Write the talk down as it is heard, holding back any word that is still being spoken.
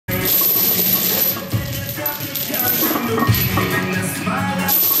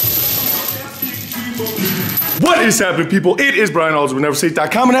What is happening, people? It is Brian Alsruhe with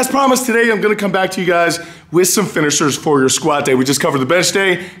NEVERsate.com, and as promised, today I'm going to come back to you guys with some finishers for your squat day. We just covered the bench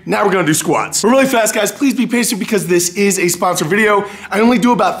day, now we're going to do squats. But really fast, guys, please be patient because this is a sponsored video. I only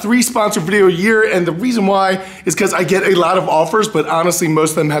do about 3 sponsored videos a year, and the reason why is because I get a lot of offers, but honestly,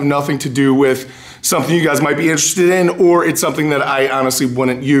 most of them have nothing to do with something you guys might be interested in, or it's something that I honestly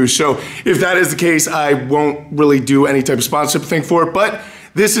wouldn't use. So if that is the case, I won't really do any type of sponsorship thing for it, but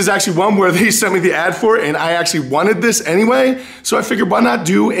this is actually one where they sent me the ad for it, and I actually wanted this anyway, so I figured why not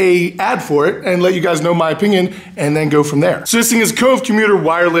do a ad for it and let you guys know my opinion and then go from there. So this thing is Cove Commuter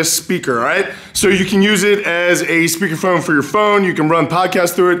Wireless Speaker, all right? So you can use it as a speakerphone for your phone, you can run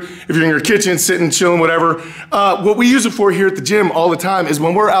podcasts through it, if you're in your kitchen, sitting, chilling, whatever. What we use it for here at the gym all the time is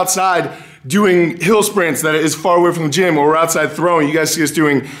when we're outside doing hill sprints that is far away from the gym, or we're outside throwing. You guys see us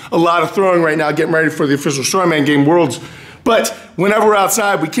doing a lot of throwing right now, getting ready for the official Strongman Game Worlds. But whenever we're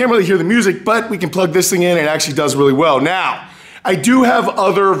outside, we can't really hear the music, but we can plug this thing in and it actually does really well. Now, I do have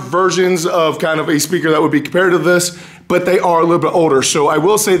other versions of kind of a speaker that would be compared to this, but they are a little bit older. So I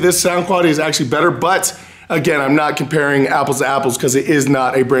will say this sound quality is actually better, but again, I'm not comparing apples to apples because it is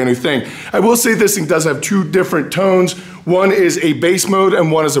not a brand new thing. I will say this thing does have 2 different tones. One is a bass mode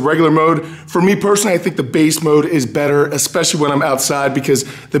and one is a regular mode. For me personally, I think the bass mode is better, especially when I'm outside, because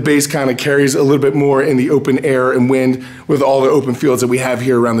the bass kind of carries a little bit more in the open air and wind with all the open fields that we have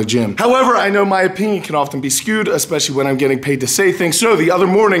here around the gym. However, I know my opinion can often be skewed, especially when I'm getting paid to say things. So the other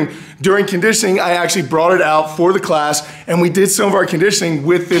morning during conditioning, I actually brought it out for the class and we did some of our conditioning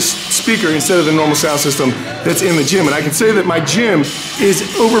with this speaker instead of the normal sound system that's in the gym. And I can say that my gym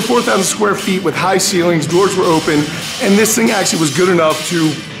is over 4,000 square feet with high ceilings, doors were open, and this thing actually was good enough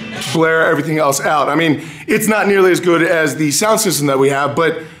to blare everything else out. I mean, it's not nearly as good as the sound system that we have,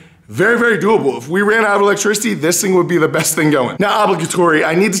 but very, very doable. If we ran out of electricity, this thing would be the best thing going. Now, obligatory,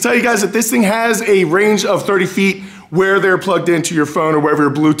 I need to tell you guys that this thing has a range of 30 feet where they're plugged into your phone or wherever you're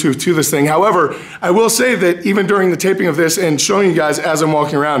Bluetooth to this thing. However, I will say that even during the taping of this and showing you guys as I'm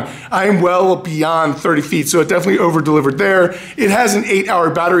walking around, I am well beyond 30 feet, so it definitely over-delivered there. It has an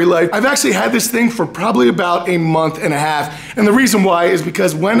 8-hour battery life. I've actually had this thing for probably about a month and a half, and the reason why is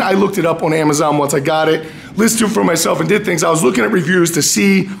because when I looked it up on Amazon once I got it, listened to it for myself and did things, I was looking at reviews to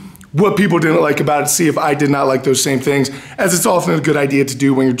see what people didn't like about it, see if I did not like those same things, as it's often a good idea to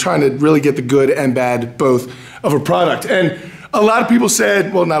do when you're trying to really get the good and bad both of a product. And a lot of people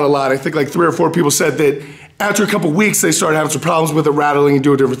said, well, not a lot, I think like 3 or 4 people said that after a couple weeks, they started having some problems with it rattling and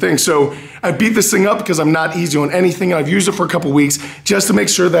doing different things. So I beat this thing up because I'm not easy on anything, and I've used it for a couple weeks just to make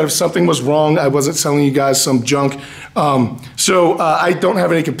sure that if something was wrong, I wasn't selling you guys some junk. I don't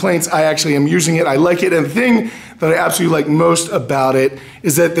have any complaints. I actually am using it. I like it. And the thing that I absolutely like most about it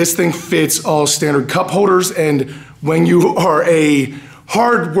is that this thing fits all standard cup holders. And when you are a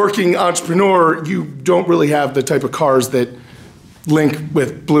hard-working entrepreneur, you don't really have the type of cars that link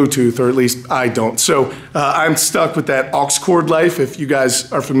with Bluetooth, or at least I don't. So I'm stuck with that aux cord life. If you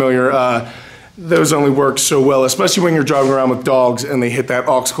guys are familiar, those only work so well, especially when you're driving around with dogs and they hit that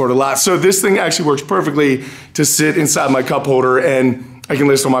aux cord a lot. So this thing actually works perfectly to sit inside my cup holder, and I can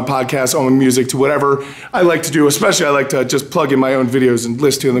listen to my podcast, on my music, to whatever I like to do. Especially I like to just plug in my own videos and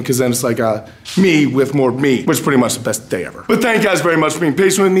listen to them, because then it's like me with more me, which is pretty much the best day ever. But thank you guys very much for being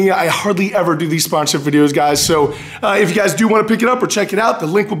patient with me. I hardly ever do these sponsorship videos, guys. So if you guys do want to pick it up or check it out, the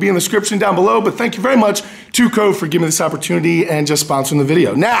link will be in the description down below. But thank you very much to Cove for giving me this opportunity and just sponsoring the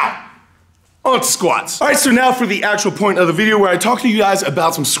video. Now, on to squats. All right, so now for the actual point of the video where I talk to you guys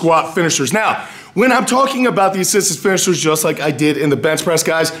about some squat finishers. Now, when I'm talking about the assisted finishers, just like I did in the bench press,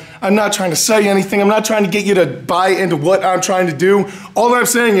 guys, I'm not trying to sell you anything. I'm not trying to get you to buy into what I'm trying to do. All I'm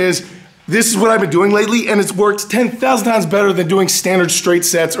saying is, this is what I've been doing lately, and it's worked 10,000 times better than doing standard straight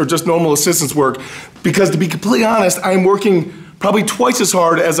sets or just normal assistance work. Because to be completely honest, I'm working probably twice as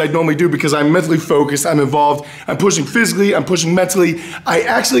hard as I normally do because I'm mentally focused, I'm involved, I'm pushing physically, I'm pushing mentally. I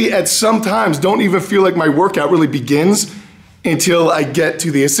actually, at some times, don't even feel like my workout really begins until I get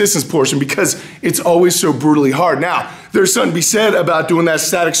to the assistance portion, because it's always so brutally hard. Now, there's something to be said about doing that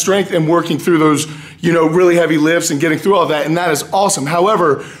static strength and working through those, you know, really heavy lifts and getting through all that, and that is awesome.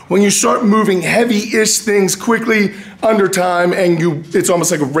 However, when you start moving heavy-ish things quickly under time and it's almost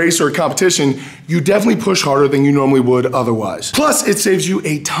like a race or a competition, you definitely push harder than you normally would otherwise. Plus, it saves you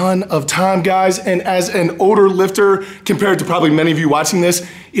a ton of time, guys, and as an older lifter, compared to probably many of you watching this,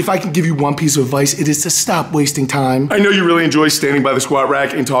 if I can give you one piece of advice, it is to stop wasting time. I know you really enjoy standing by the squat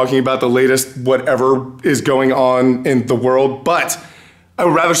rack and talking about the latest whatever is going on in the world, but I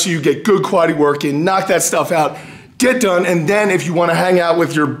would rather see you get good quality work in, knock that stuff out, get done, and then if you wanna hang out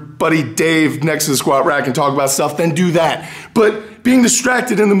with your buddy Dave next to the squat rack and talk about stuff, then do that. But being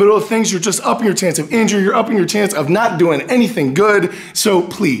distracted in the middle of things, you're just upping your chance of injury, you're upping your chance of not doing anything good. So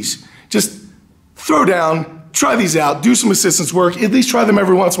please, just throw down, try these out, do some assistance work, at least try them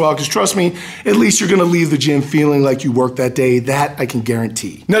every once in a while, because trust me, at least you're gonna leave the gym feeling like you worked that day. That I can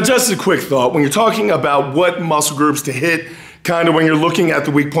guarantee. Now, just a quick thought, when you're talking about what muscle groups to hit, kind of when you're looking at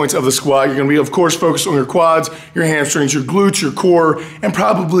the weak points of the squat, you're gonna be, of course, focused on your quads, your hamstrings, your glutes, your core, and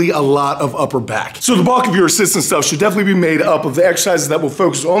probably a lot of upper back. So the bulk of your assistance stuff should definitely be made up of the exercises that will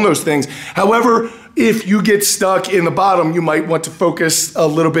focus on those things. However, if you get stuck in the bottom, you might want to focus a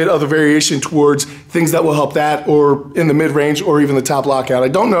little bit of the variation towards things that will help that, or in the mid-range, or even the top lockout. I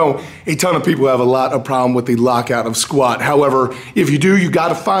don't know a ton of people who have a lot of problem with the lockout of squat. However, if you do, you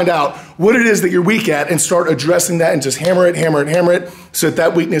gotta find out what it is that you're weak at and start addressing that and just hammer it, hammer it, hammer it, so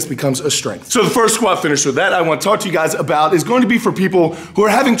that weakness becomes a strength. So the first squat finisher that I want to talk to you guys about is going to be for people who are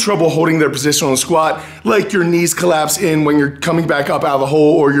having trouble holding their position on the squat, like your knees collapse in when you're coming back up out of the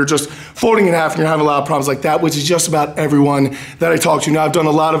hole, or you're just folding in half and you're having a lot of problems like that, which is just about everyone that I talk to. Now, I've done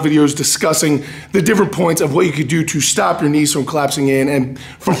a lot of videos discussing the different points of what you could do to stop your knees from collapsing in and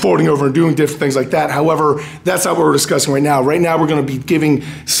from folding over and doing different things like that. However, that's not what we're discussing right now. Right now, we're gonna be giving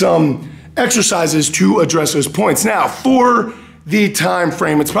some exercises to address those points. Now, for the time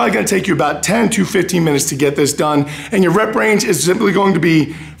frame, it's probably gonna take you about 10 to 15 minutes to get this done, and your rep range is simply going to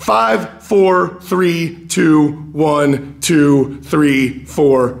be 5, 4, 3, 2, 1, 2, 3,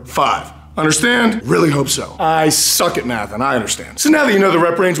 4, 5. Understand? Really hope so. I suck at math and I understand. So now that you know the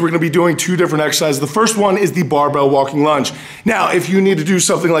rep range, we're gonna be doing two different exercises. The first one is the barbell walking lunge. Now, if you need to do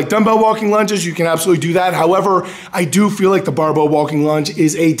something like dumbbell walking lunges, you can absolutely do that. However, I do feel like the barbell walking lunge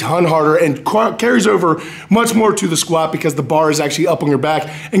is a ton harder and carries over much more to the squat, because the bar is actually up on your back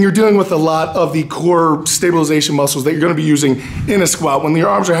and you're dealing with a lot of the core stabilization muscles that you're gonna be using in a squat. When your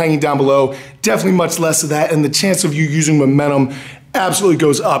arms are hanging down below, definitely much less of that, and the chance of you using momentum absolutely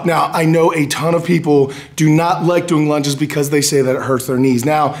goes up. Now, I know a ton of people do not like doing lunges because they say that it hurts their knees.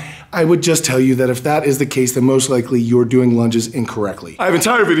 Now, I would just tell you that if that is the case, then most likely you're doing lunges incorrectly. I have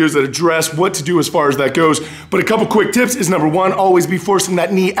entire videos that address what to do as far as that goes, but a couple quick tips is, number one, always be forcing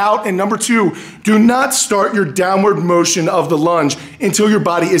that knee out, and number two, do not start your downward motion of the lunge until your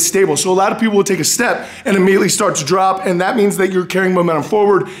body is stable. So a lot of people will take a step and immediately start to drop, and that means that you're carrying momentum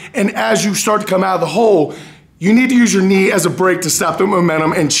forward, and as you start to come out of the hole, you need to use your knee as a brake to stop the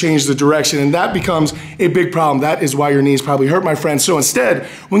momentum and change the direction, and that becomes a big problem. That is why your knees probably hurt, my friend. So instead,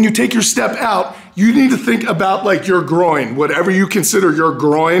 when you take your step out, you need to think about like your groin, whatever you consider your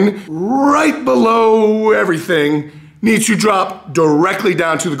groin, right below everything needs to drop directly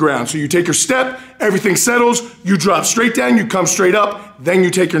down to the ground. So you take your step, everything settles, you drop straight down, you come straight up, then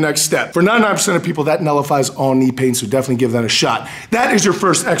you take your next step. For 99% of people, that nullifies all knee pain, so definitely give that a shot. That is your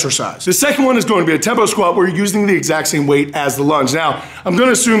first exercise. The second one is going to be a tempo squat where you're using the exact same weight as the lunge. Now, I'm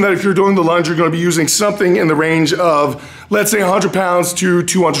gonna assume that if you're doing the lunge, you're gonna be using something in the range of, let's say 100 pounds to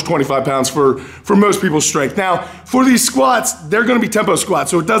 225 pounds for most people's strength. Now, for these squats, they're gonna be tempo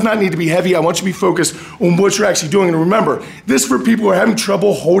squats, so it does not need to be heavy. I want you to be focused on what you're actually doing. And remember, this is for people who are having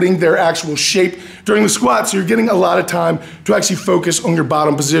trouble holding their actual shape during the squat, so you're getting a lot of time to actually focus on your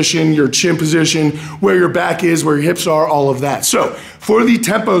bottom position, your chin position, where your back is, where your hips are, all of that. So for the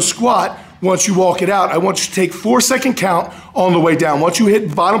tempo squat, once you walk it out, I want you to take 4-second count on the way down. Once you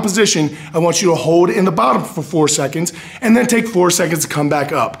hit bottom position, I want you to hold in the bottom for 4 seconds, and then take 4 seconds to come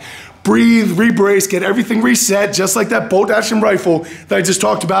back up. Breathe, rebrace, get everything reset, just like that bolt action rifle that I just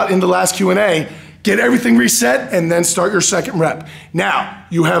talked about in the last Q&A. Get everything reset, and then start your second rep. Now,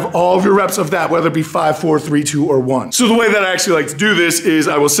 you have all of your reps of that, whether it be 5, 4, 3, 2, or 1. So the way that I actually like to do this is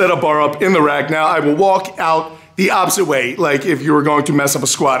I will set a bar up in the rack. Now, I will walk out the opposite way, like if you were going to mess up a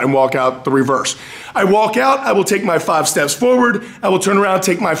squat and walk out the reverse. I walk out, I will take my 5 steps forward, I will turn around,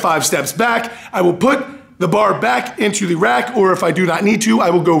 take my 5 steps back, I will put the bar back into the rack, or if I do not need to, I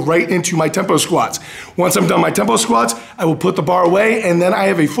will go right into my tempo squats. Once I'm done my tempo squats, I will put the bar away, and then I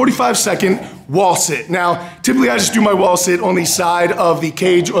have a 45-second wall sit. Now, typically I just do my wall sit on the side of the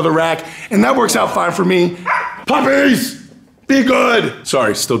cage or the rack, and that works out fine for me. Puppies! Be good.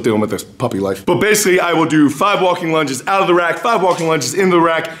 Sorry, still dealing with this puppy life. But basically, I will do 5 walking lunges out of the rack, 5 walking lunges into the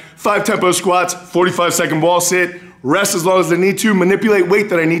rack, 5 tempo squats, 45-second wall sit, rest as long as I need to, manipulate weight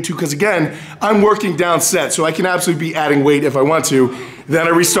that I need to, because again, I'm working down set, so I can absolutely be adding weight if I want to. Then I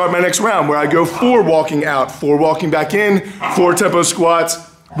restart my next round where I go 4 walking out, 4 walking back in, 4 tempo squats,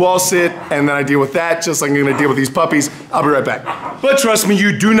 wall sit, and then I deal with that just like I'm gonna deal with these puppies. I'll be right back. But trust me,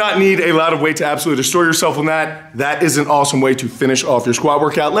 you do not need a lot of weight to absolutely destroy yourself on that. That is an awesome way to finish off your squat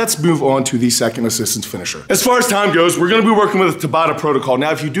workout. Let's move on to the second assistance finisher. As far as time goes, we're gonna be working with the Tabata protocol.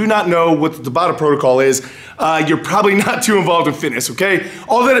 Now, if you do not know what the Tabata protocol is, you're probably not too involved in fitness, okay?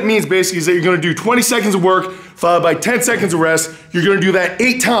 All that it means basically is that you're gonna do 20 seconds of work followed by 10 seconds of rest. You're gonna do that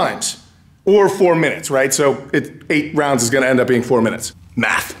 8 times or 4 minutes, right? So 8 rounds is gonna end up being 4 minutes.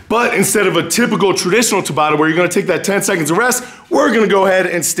 Math. But instead of a typical traditional Tabata where you're gonna take that 10 seconds of rest, we're gonna go ahead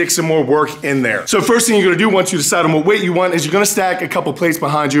and stick some more work in there. So first thing you're gonna do once you decide on what weight you want is you're gonna stack a couple plates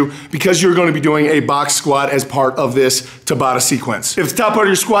behind you because you're gonna be doing a box squat as part of this Tabata sequence. If the top part of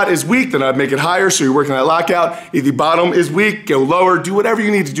your squat is weak, then I'd make it higher so you're working that lockout. If the bottom is weak, go lower. Do whatever you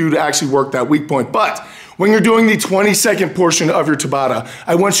need to do to actually work that weak point. But when you're doing the 20-second portion of your Tabata,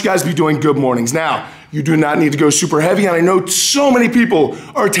 I want you guys to be doing good mornings. Now, you do not need to go super heavy, and I know so many people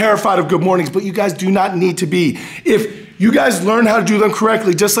are terrified of good mornings, but you guys do not need to be. If you guys learn how to do them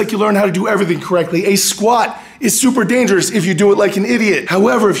correctly, just like you learn how to do everything correctly, a squat is super dangerous if you do it like an idiot.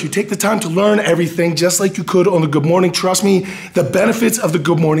 However, if you take the time to learn everything just like you could on the good morning, trust me, the benefits of the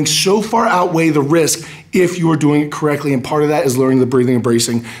good morning so far outweigh the risk if you are doing it correctly, and part of that is learning the breathing and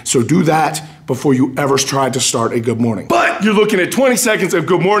bracing. So do that before you ever try to start a good morning. But you're looking at 20 seconds of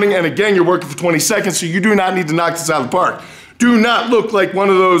good morning, and again, you're working for 20 seconds, so you do not need to knock this out of the park. Do not look like one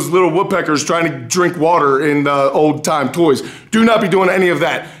of those little woodpeckers trying to drink water in the old time toys. Do not be doing any of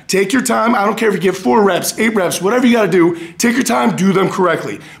that. Take your time. I don't care if you get 4 reps, 8 reps, whatever you gotta do, take your time, do them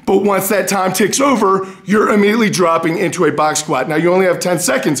correctly. But once that time ticks over, you're immediately dropping into a box squat. Now you only have 10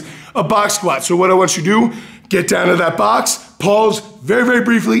 seconds of box squat. So what I want you to do, get down to that box, pause very, very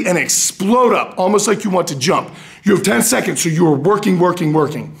briefly, and explode up, almost like you want to jump. You have 10 seconds, so you are working, working,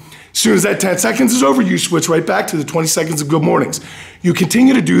 working. As soon as that 10 seconds is over, you switch right back to the 20 seconds of good mornings. You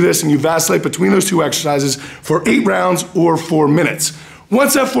continue to do this and you vacillate between those 2 exercises for 8 rounds or 4 minutes.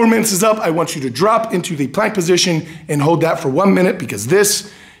 Once that 4 minutes is up, I want you to drop into the plank position and hold that for 1 minute because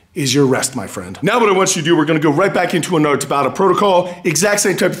this is your rest, my friend. Now what I want you to do, we're gonna go right back into another Tabata protocol, exact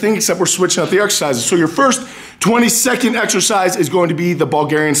same type of thing, except we're switching out the exercises. So your first 20-second exercise is going to be the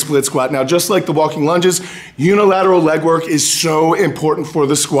Bulgarian split squat. Now, just like the walking lunges, unilateral leg work is so important for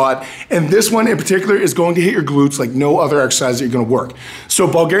the squat, and this one in particular is going to hit your glutes like no other exercise that you're gonna work. So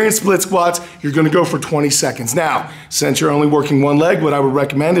Bulgarian split squats, you're gonna go for 20 seconds. Now, since you're only working one leg, what I would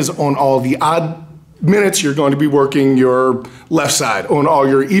recommend is on all the odd minutes, you're going to be working your left side. On all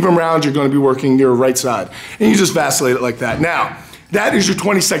your even rounds, you're going to be working your right side. And you just vacillate it like that. Now, that is your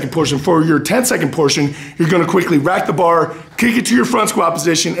 20-second portion. For your 10-second portion, you're going to quickly rack the bar, kick it to your front squat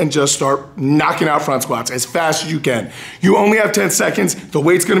position, and just start knocking out front squats as fast as you can. You only have 10 seconds. The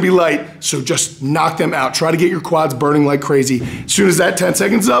weight's going to be light, so just knock them out. Try to get your quads burning like crazy. As soon as that 10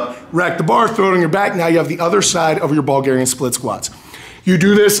 seconds is up, rack the bar, throw it on your back. Now you have the other side of your Bulgarian split squats. You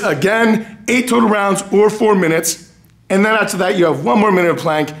do this again, 8 total rounds or 4 minutes, and then after that you have 1 more minute of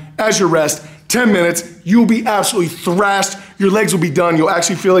plank as your rest, 10 minutes. You'll be absolutely thrashed. Your legs will be done. You'll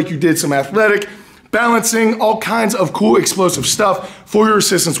actually feel like you did some athletic, balancing, all kinds of cool explosive stuff for your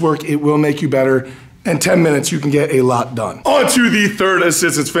assistance work. It will make you better. In 10 minutes, you can get a lot done. On to the third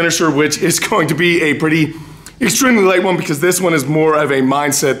assistance finisher, which is going to be a pretty extremely light one because this one is more of a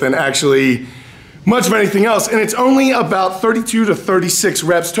mindset than actually much of anything else, and it's only about 32 to 36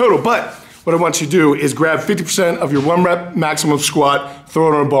 reps total. But what I want you to do is grab 50% of your 1 rep maximum squat,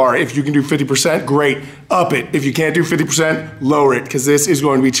 throw it on a bar. If you can do 50%, great, up it. If you can't do 50%, lower it, because this is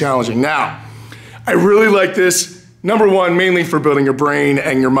going to be challenging. Now, I really like this, number one, mainly for building your brain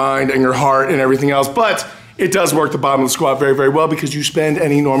and your mind and your heart and everything else, but it does work the bottom of the squat very, very well because you spend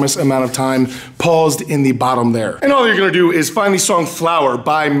an enormous amount of time paused in the bottom there. And all you're gonna do is find the song Flower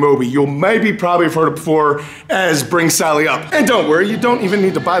by Moby. You'll maybe probably have heard it before as Bring Sally Up. And don't worry, you don't even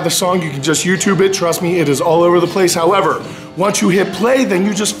need to buy the song. You can just YouTube it. Trust me, it is all over the place. However, once you hit play, then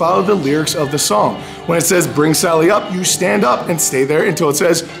you just follow the lyrics of the song. When it says Bring Sally Up, you stand up and stay there until it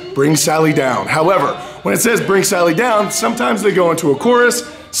says Bring Sally Down. However, when it says Bring Sally Down, sometimes they go into a chorus,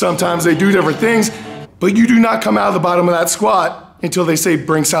 sometimes they do different things, but you do not come out of the bottom of that squat until they say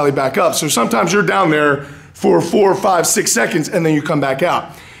bring Sally back up. So sometimes you're down there for 4, 5, 6 seconds and then you come back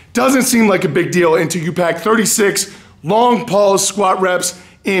out. Doesn't seem like a big deal until you pack 36 long pause squat reps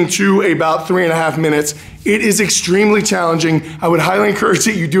into about 3.5 minutes. It is extremely challenging. I would highly encourage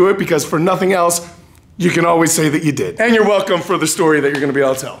that you do it because for nothing else, you can always say that you did. And you're welcome for the story that you're gonna be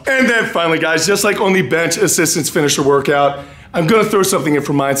able to tell. And then finally, guys, just like on the bench assistance finisher workout, I'm gonna throw something in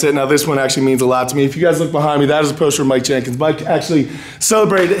for mindset. Now this one actually means a lot to me. If you guys look behind me, that is a poster of Mike Jenkins. Mike actually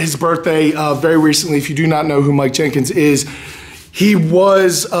celebrated his birthday very recently. If you do not know who Mike Jenkins is, he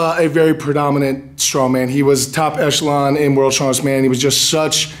was a very predominant strongman. He was top echelon in World Strongest Man. He was just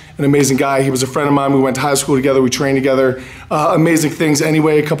such an amazing guy. He was a friend of mine. We went to high school together. We trained together. Amazing things.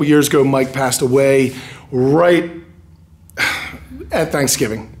 Anyway, a couple years ago, Mike passed away right at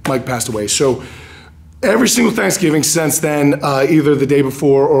Thanksgiving. Mike passed away. So every single Thanksgiving since then, either the day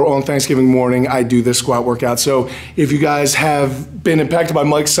before or on Thanksgiving morning, I do this squat workout. So if you guys have been impacted by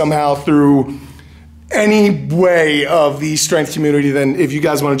Mike somehow through any way of the strength community, then if you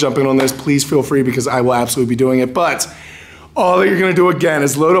guys want to jump in on this, please feel free, because I will absolutely be doing it. But all that you're going to do again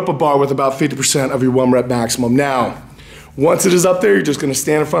is load up a bar with about 50% of your 1 rep maximum. Now, once it is up there, you're just going to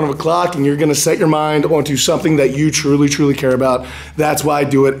stand in front of a clock and you're going to set your mind onto something that you truly, truly care about. That's why I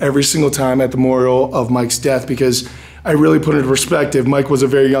do it every single time at the memorial of Mike's death, because I really put it into perspective. Mike was a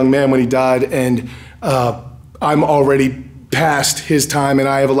very young man when he died, and I'm already past his time, and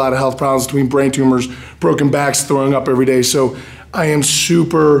I have a lot of health problems between brain tumors, broken backs, throwing up every day. So I am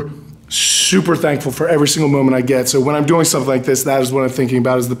super, super thankful for every single moment I get. So when I'm doing something like this, that is what I'm thinking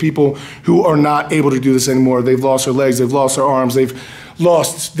about, is the people who are not able to do this anymore. They've lost their legs, they've lost their arms, they've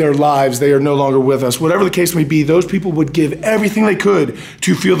lost their lives, they are no longer with us. Whatever the case may be, those people would give everything they could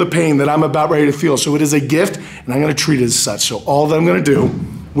to feel the pain that I'm about ready to feel. So it is a gift, and I'm gonna treat it as such. So all that I'm gonna do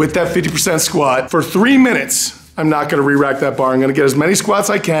with that 50% squat for 3 minutes, I'm not gonna re-rack that bar. I'm gonna get as many squats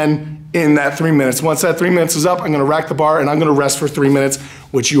I can in that 3 minutes. Once that 3 minutes is up, I'm gonna rack the bar and I'm gonna rest for 3 minutes,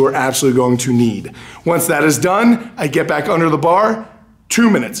 which you are absolutely going to need. Once that is done, I get back under the bar, 2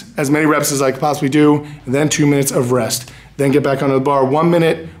 minutes, as many reps as I could possibly do, and then 2 minutes of rest. Then get back under the bar, 1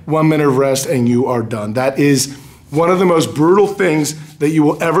 minute of rest, and you are done. That is one of the most brutal things that you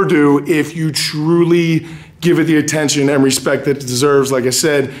will ever do if you truly give it the attention and respect that it deserves. Like I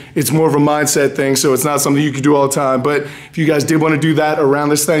said, it's more of a mindset thing, so it's not something you can do all the time. But if you guys did want to do that around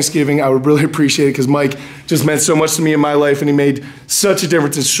this Thanksgiving, I would really appreciate it, because Mike just meant so much to me in my life, and he made such a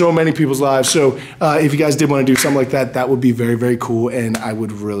difference in so many people's lives. So if you guys did want to do something like that, that would be very, very cool, and I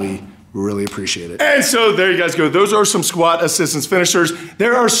would really appreciate it. And so there you guys go. Those are some squat assistance finishers.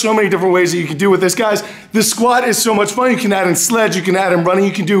 There are so many different ways that you can do with this, guys. The squat is so much fun. You can add in sledge, you can add in running,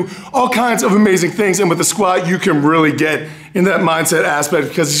 you can do all kinds of amazing things. And with the squat, you can really get in that mindset aspect,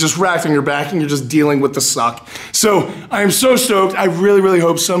 because it's just racking your back and you're just dealing with the suck. So I am so stoked. I really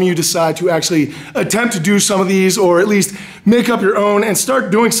hope some of you decide to actually attempt to do some of these, or at least make up your own and start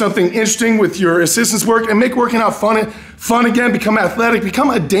doing something interesting with your assistance work and make working out fun again, become athletic, become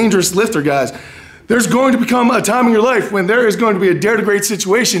a dangerous lifter, guys. There's going to become a time in your life when there is going to be a dare to great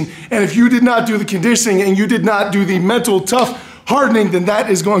situation, and if you did not do the conditioning and you did not do the mental tough hardening, then that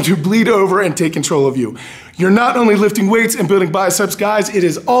is going to bleed over and take control of you. You're not only lifting weights and building biceps, guys, it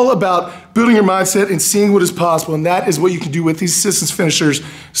is all about building your mindset and seeing what is possible, and that is what you can do with these assistance finishers.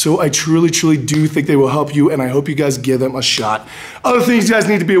 So I truly do think they will help you, and I hope you guys give them a shot. Other things you guys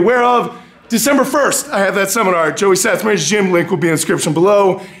need to be aware of: December 1st, I have that seminar at Joey Satsmaner's gym. Link will be in the description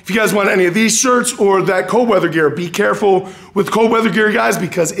below. If you guys want any of these shirts or that cold weather gear, be careful with cold weather gear, guys,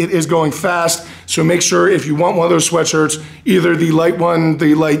 because it is going fast. So make sure, if you want one of those sweatshirts, either the light one,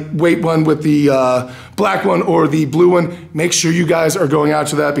 the lightweight one with the black one, or the blue one, make sure you guys are going out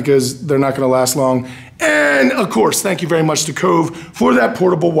to that, because they're not gonna last long. And of course, thank you very much to Cove for that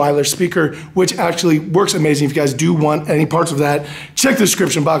portable wireless speaker, which actually works amazing. If you guys do want any parts of that, check the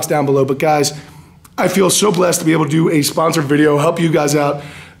description box down below. But guys, I feel so blessed to be able to do a sponsored video, help you guys out,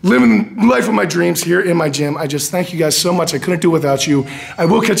 living life of my dreams here in my gym. I just thank you guys so much. I couldn't do it without you. I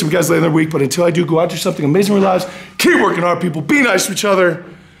will catch you guys later in the week, but until I do, go out, do something amazing in your lives. Keep working hard, people. Be nice to each other.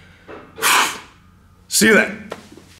 See you then.